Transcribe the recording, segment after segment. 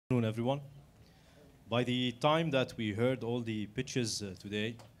Good afternoon, everyone. By the time that we heard all the pitches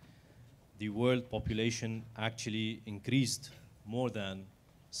today, the world population actually increased more than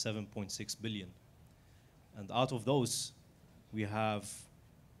 7.6 billion. And out of those, we have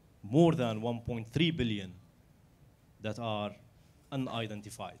more than 1.3 billion that are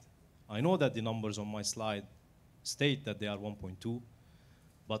unidentified. I know that the numbers on my slide state that they are 1.2,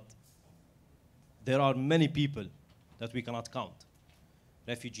 but there are many people that we cannot count.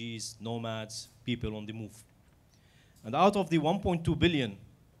 Refugees, nomads, people on the move. And out of the 1.2 billion,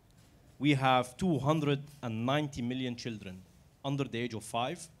 we have 290 million children under the age of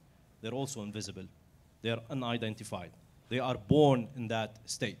 5. They're also invisible. They're unidentified. They are born in that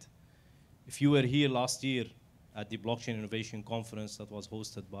state. If you were here last year at the Blockchain Innovation Conference that was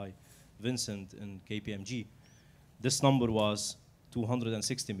hosted by Vincent in KPMG, this number was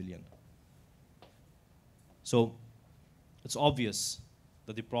 260 million. So it's obvious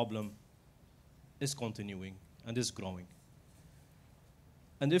that the problem is continuing and is growing.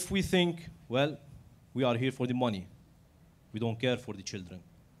 And if we think, well, we are here for the money, we don't care for the children,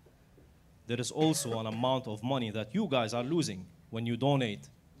 there is also an amount of money that you guys are losing when you donate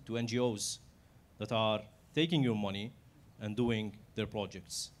to NGOs that are taking your money and doing their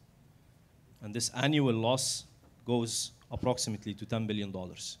projects. And this annual loss goes approximately to $10 billion.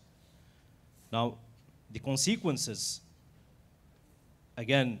 Now, the consequences,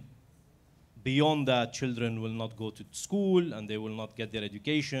 again, beyond that, children will not go to school and they will not get their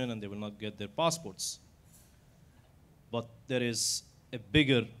education and they will not get their passports. But there is a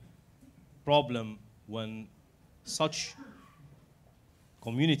bigger problem when such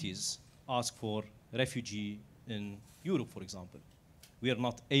communities ask for refugee in Europe, for example. We are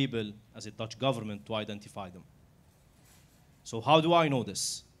not able, as a Dutch government, to identify them. So how do I know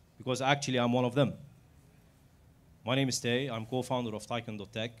this? Because actually I'm one of them. My name is Tey. I'm co-founder of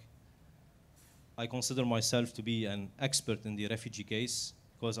Tykn.tech. I consider myself to be an expert in the refugee case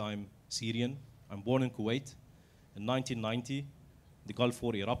because I'm Syrian. I'm born in Kuwait. In 1990, the Gulf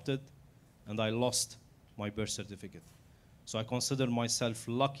War erupted, and I lost my birth certificate. So I consider myself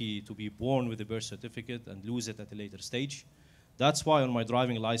lucky to be born with a birth certificate and lose it at a later stage. That's why on my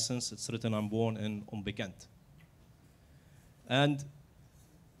driving license, it's written I'm born in Onbekend. And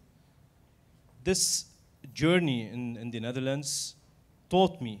this journey in the Netherlands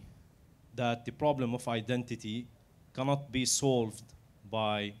taught me that the problem of identity cannot be solved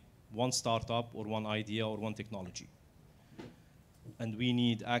by one startup or one idea or one technology. And we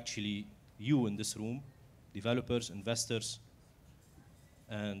need actually you in this room, developers, investors,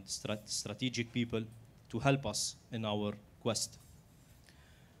 and strategic people to help us in our quest.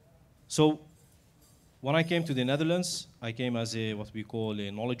 So when I came to the Netherlands, I came as what we call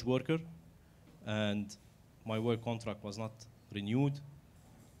a knowledge worker, and my work contract was not renewed,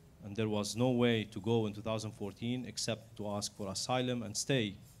 and there was no way to go in 2014 except to ask for asylum and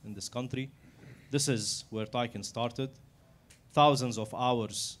stay in this country. This is where Tykn started. Thousands of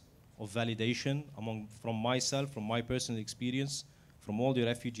hours of validation from myself, from my personal experience, from all the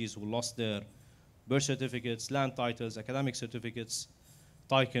refugees who lost their birth certificates, land titles, academic certificates.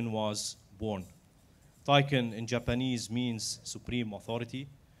 Tykn was born. Tykn in Japanese means supreme authority.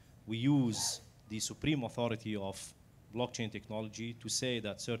 We use the supreme authority of blockchain technology to say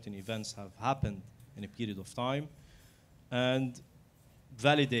that certain events have happened in a period of time and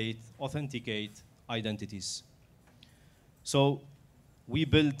validate, authenticate identities. So we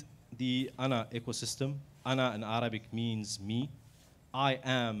build the Ana ecosystem. Ana in Arabic means me. I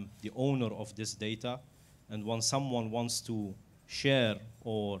am the owner of this data, and when someone wants to share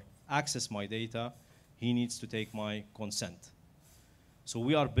or access my data, he needs to take my consent. So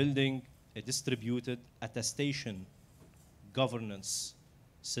we are building a distributed attestation governance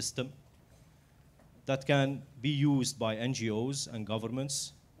system that can be used by NGOs and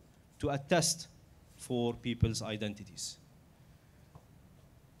governments to attest for people's identities.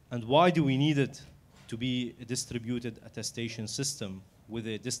 And why do we need it to be a distributed attestation system with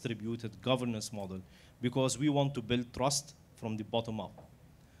a distributed governance model? Because we want to build trust from the bottom up.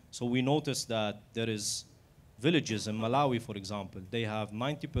 So we noticed that there is villages in Malawi, for example, they have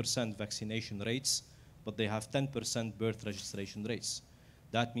 90% vaccination rates, but they have 10% birth registration rates.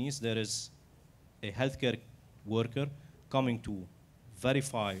 That means there is a healthcare worker coming to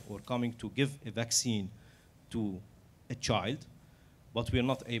verify or coming to give a vaccine to a child, but we are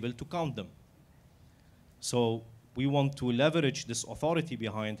not able to count them. So we want to leverage this authority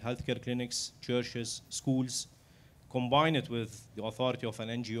behind healthcare clinics, churches, schools, combine it with the authority of an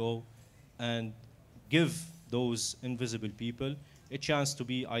NGO, and give those invisible people a chance to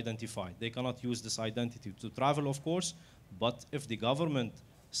be identified. They cannot use this identity to travel, of course, but if the government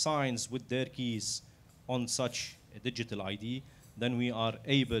signs with their keys on such a digital ID, then we are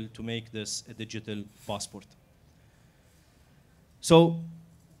able to make this a digital passport. So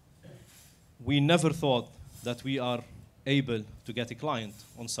we never thought that we are able to get a client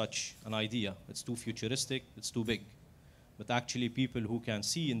on such an idea. It's too futuristic, it's too big. But actually people who can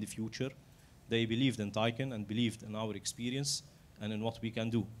see in the future, they believed in Tykn and believed in our experience and in what we can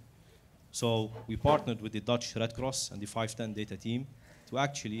do. So we partnered with the Dutch Red Cross and the 510 data team to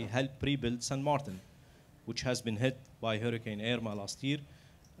actually help rebuild St. Martin, which has been hit by Hurricane Irma last year,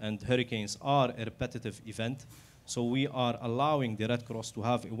 and hurricanes are a repetitive event. So we are allowing the Red Cross to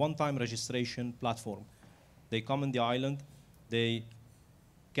have a one-time registration platform. They come in the island, they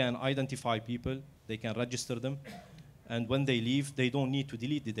can identify people, they can register them, and when they leave, they don't need to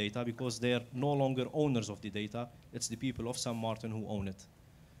delete the data because they're no longer owners of the data. It's the people of St. Martin who own it.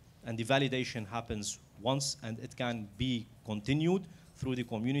 And the validation happens once, and it can be continued through the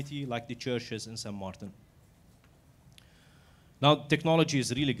community like the churches in St. Martin. Now, technology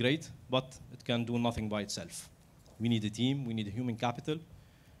is really great, but it can do nothing by itself. We need a team, we need a human capital,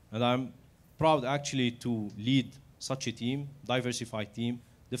 and I'm proud actually to lead such a team, diversified team,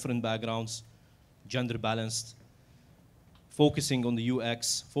 different backgrounds, gender balanced, focusing on the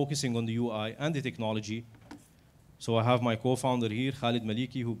UX, focusing on the UI and the technology. So I have my co-founder here, Khalid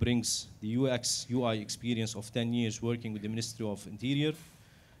Maliki, who brings the UX, UI experience of 10 years working with the Ministry of Interior.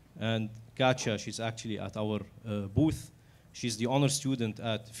 And Katja, she's actually at our booth. She's the honor student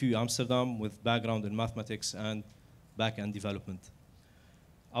at FU Amsterdam with background in mathematics and back-end development.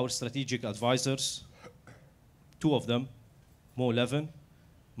 Our strategic advisors, two of them, Mo Levin,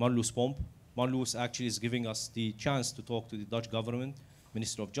 Marloes Pomp. Marloes actually is giving us the chance to talk to the Dutch government,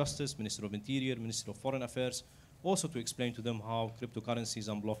 Minister of Justice, Minister of Interior, Minister of Foreign Affairs, also to explain to them how cryptocurrencies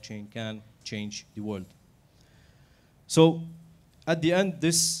and blockchain can change the world. So at the end,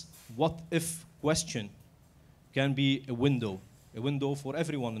 this what-if question can be a window for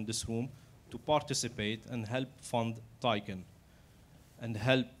everyone in this room to participate and help fund Tykn and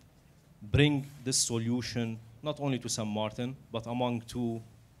help bring this solution not only to St. Martin, but among to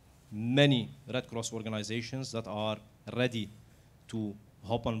many Red Cross organizations that are ready to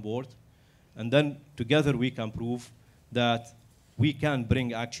hop on board. And then together we can prove that we can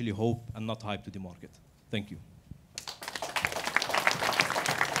bring actually hope and not hype to the market. Thank you.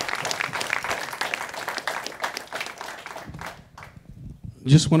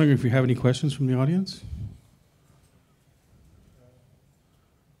 Just wondering if you have any questions from the audience?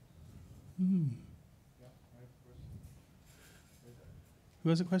 Who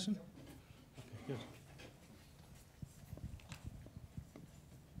has a question? Okay, yes.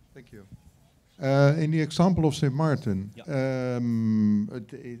 Thank you. In the example of St. Martin, Yeah.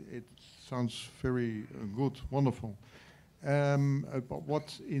 It sounds very good, wonderful. But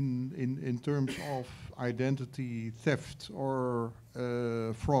what in terms of identity theft or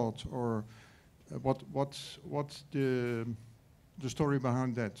fraud, or what's the story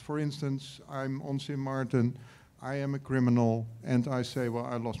behind that? For instance, I'm on St. Martin, I am a criminal, and I say, well,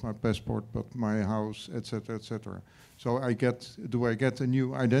 I lost my passport, but my house, etc., etc. So do I get a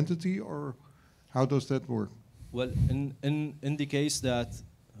new identity, or how does that work? Well, in the case that,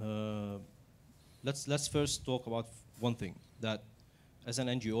 let's first talk about one thing, that as an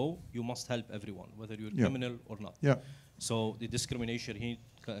NGO, you must help everyone, whether you're criminal or not. Yeah. So the discrimination here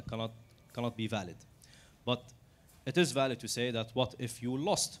cannot be valid. But it is valid to say that what if you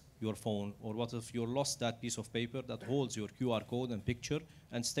lost your phone, or what if you lost that piece of paper that holds your QR code and picture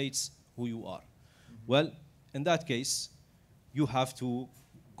and states who you are? Well, in that case, you have to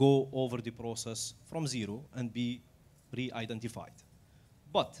go over the process from zero and be re-identified.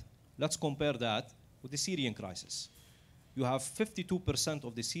 But let's compare that with the Syrian crisis. You have 52%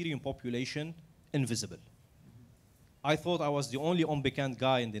 of the Syrian population invisible. I thought I was the only unbekend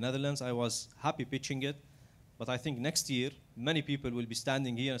guy in the Netherlands. I was happy pitching it. But I think next year, many people will be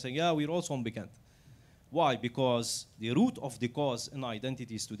standing here and saying, yeah, we're also unbekend. Why? Because the root of the cause in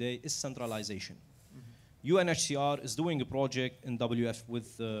identities today is centralization. UNHCR is doing a project in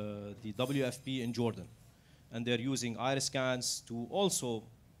with the WFP in Jordan. And they're using iris scans to also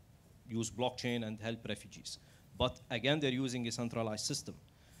use blockchain and help refugees. But again, they're using a centralized system.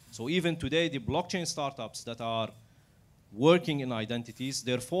 So even today, the blockchain startups that are working in identities,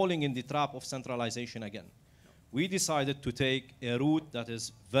 they're falling in the trap of centralization again. We decided to take a route that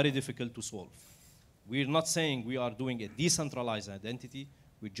is very difficult to solve. We're not saying we are doing a decentralized identity,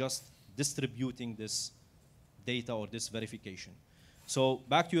 we're just distributing this data or this verification. So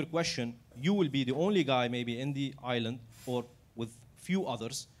back to your question, you will be the only guy maybe in the island or with few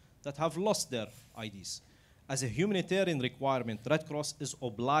others that have lost their IDs. as a humanitarian requirement, Red Cross is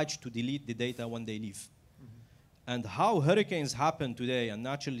obliged to delete the data when they leave. And how hurricanes happen today and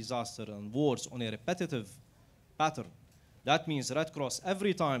natural disaster and wars on a repetitive pattern, that means Red Cross,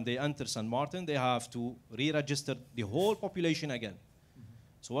 every time they enter St. Martin, they have to re-register the whole population again.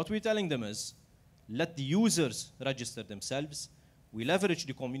 So what we're telling them is, let the users register themselves. We leverage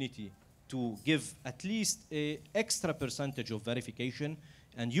the community to give at least an extra percentage of verification,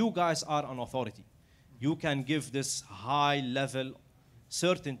 and you guys are an authority. You can give this high level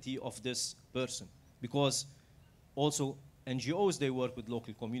certainty of this person, because also NGOs, they work with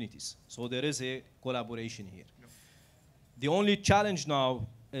local communities. So there is a collaboration here. Yep. The only challenge now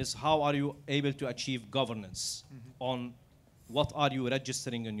is how are you able to achieve governance on what are you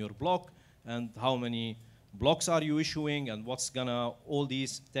registering in your block and how many blocks are you issuing and what's gonna, all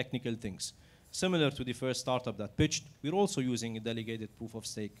these technical things. Similar to the first startup that pitched, we're also using a delegated proof of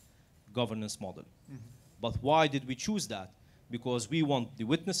stake governance model. But why did we choose that? Because we want the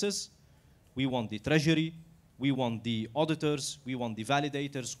witnesses, we want the treasury, we want the auditors, we want the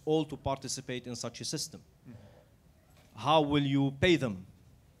validators all to participate in such a system. How will you pay them?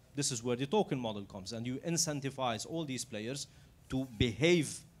 This is where the token model comes, and you incentivize all these players to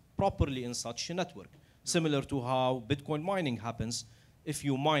behave properly in such a network. Similar to how Bitcoin mining happens. If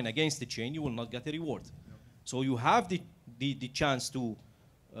you mine against the chain, you will not get a reward. So you have the chance to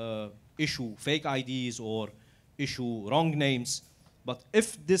issue fake IDs or issue wrong names. But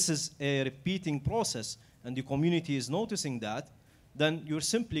if this is a repeating process and the community is noticing that, then you're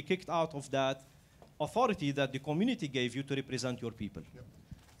simply kicked out of that authority that the community gave you to represent your people.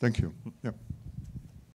 Thank you.